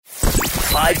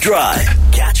5 Drive.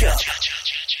 Catch up.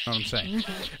 Know what I'm saying?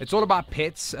 It's all about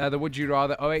pets. The would you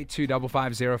rather 082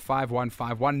 550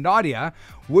 5151. Nadia,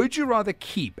 would you rather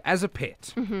keep as a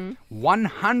pet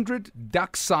 100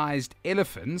 duck-sized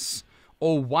elephants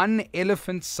or 1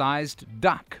 elephant-sized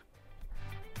duck?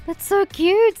 That's so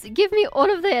cute. Give me all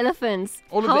of the elephants.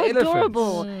 All of How the elephants.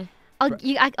 adorable.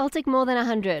 I'll take more than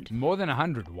 100. More than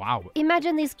 100. Wow.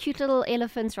 Imagine these cute little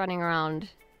elephants running around.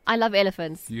 I love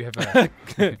elephants. You have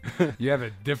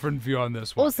a different view on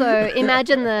this one. Also,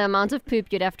 imagine the amount of poop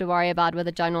you'd have to worry about with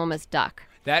a ginormous duck.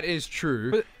 That is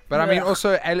true. But I mean,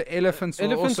 also elephants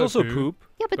will also poop.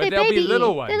 Yeah, but But they're they'll baby. be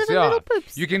little ones. They're little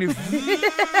poops. You can do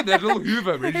that little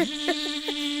Hoover.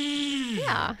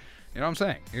 Yeah. You know what I'm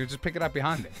saying? You just pick it up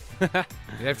behind it.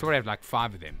 You have to have like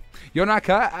 5 of them.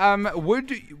 Yonaka,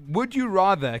 would you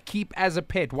rather keep as a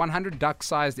pet 100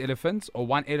 duck-sized elephants or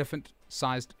 1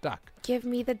 elephant-sized duck? Give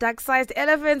me the duck-sized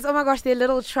elephants. Oh my gosh, they're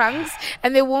little trunks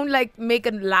and they won't like make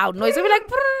a loud noise. They'll be like,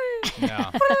 brrr,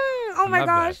 Yeah. brrr. Oh my Love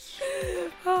gosh.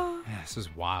 Yeah, this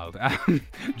is wild.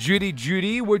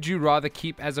 Judy, would you rather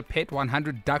keep as a pet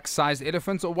 100 duck-sized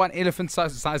elephants or 1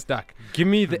 elephant-sized duck? Give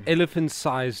me the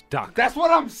elephant-sized duck. That's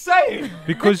what I'm saying.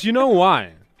 Because you know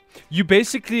why? You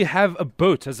basically have a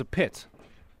boat as a pet.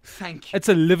 Thank you. It's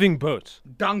a living boat.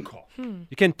 Dunker.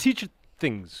 You can teach it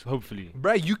things, hopefully.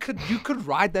 Bruh, you could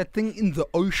ride that thing in the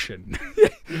ocean.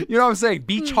 You know what I'm saying?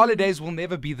 Beach holidays will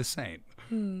never be the same.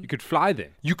 You could fly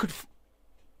there. You could...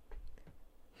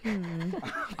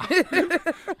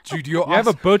 Jude, You have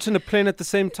a boat and a plane at the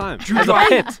same time. Jude, as a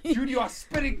pet. Jude, you are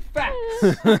spitting facts.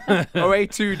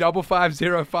 082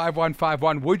 550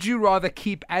 5151. Would you rather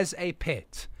keep as a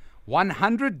pet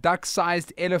 100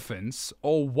 duck-sized elephants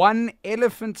or 1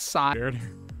 elephant-sized...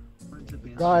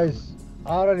 Guys,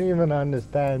 I don't even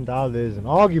understand how there's an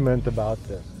argument about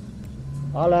this.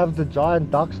 I'll have the giant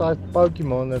duck-sized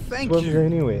Pokemon that Thank swims you.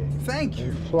 anywhere Thank you.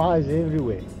 and flies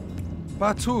everywhere.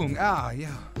 Batung,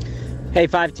 yeah. Hey,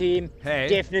 5 team. Hey.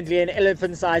 Definitely an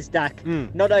elephant-sized duck.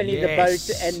 Mm. Not only Yes.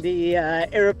 the boat and the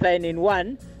aeroplane in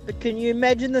one, but can you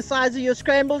imagine the size of your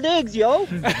scrambled eggs, yo?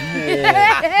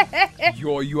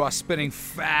 You are spitting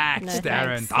facts, No,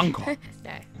 Darren. thanks. Dunker.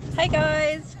 Hey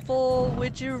guys, for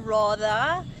Would You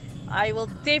Rather, I will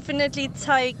definitely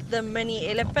take the mini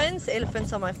elephants.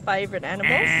 Elephants are my favorite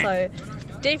animals, so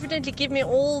definitely give me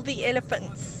all the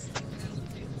elephants.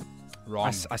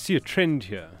 Wrong. I see a trend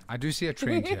here. I do see a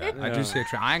trend here. I do see a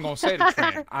trend. I ain't gonna say the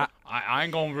trend. I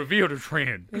ain't gonna reveal the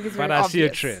trend. But I see a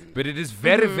trend. But it is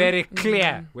very, very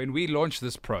clear when we launch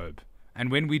this probe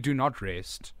and when we do not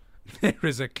rest, there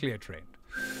is a clear trend.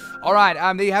 All right,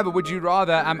 there you have it. Would you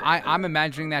rather? I'm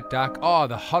imagining that duck. Oh,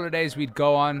 the holidays we'd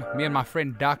go on. Me and my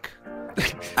friend Duck. You're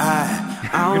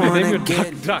gonna name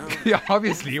your duck. Yeah,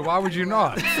 obviously. Why would you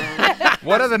not?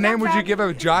 What other name would you give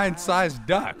a giant-sized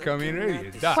duck? I mean, really,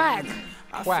 a duck. Quack.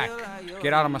 Quack.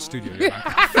 Get out of my studio.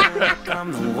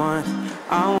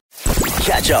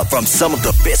 Catch up from some of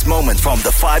the best moments from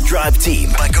the 5 Drive team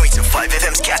by going to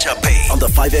 5FM's catch-up page on the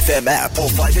 5FM app or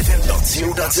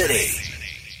 5FM.co.za.